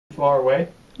Far away?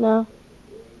 No.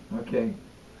 Okay.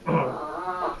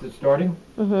 Is it starting?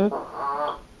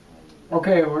 Mm-hmm.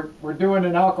 Okay, we're doing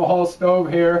an alcohol stove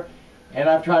here, and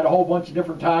I've tried a whole bunch of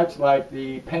different types like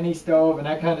the penny stove and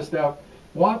that kind of stuff.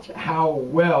 Watch how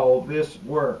well this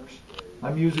works.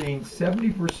 I'm using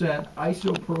 70%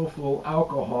 isopropyl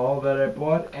alcohol that I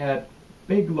bought at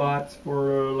Big Lots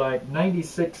for like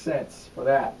 96 cents for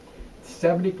that.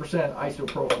 70%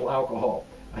 isopropyl alcohol.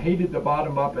 I heated the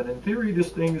bottom up, and in theory this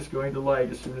thing is going to light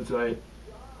as soon as I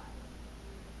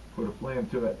put a flame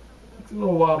to it. It's a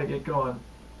little while to get going.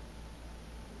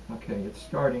 Okay, it's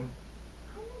starting.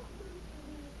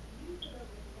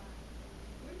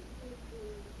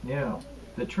 Now,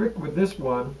 the trick with this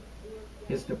one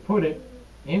is to put it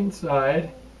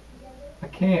inside a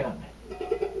can.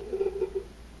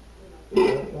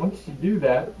 Once you do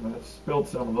that, I've spilled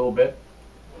some a little bit,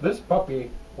 this puppy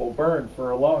will burn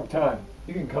for a long time.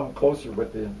 You can come closer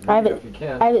with the video if you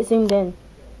can. I have it zoomed in.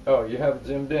 Oh, you have it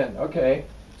zoomed in. Okay.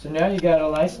 So now you got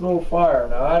a nice little fire.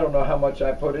 Now I don't know how much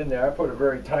I put in there. I put a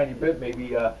very tiny bit,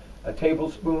 maybe a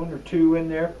tablespoon or two in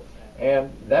there.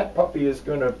 And that puppy is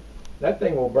that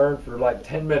thing will burn for like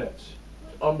 10 minutes.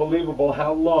 Unbelievable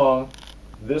how long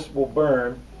this will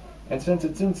burn. And since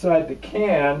it's inside the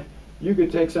can, you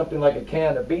could take something like a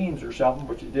can of beans or something,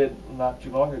 which you did not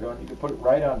too long ago, and you could put it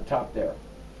right on top there.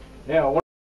 Now,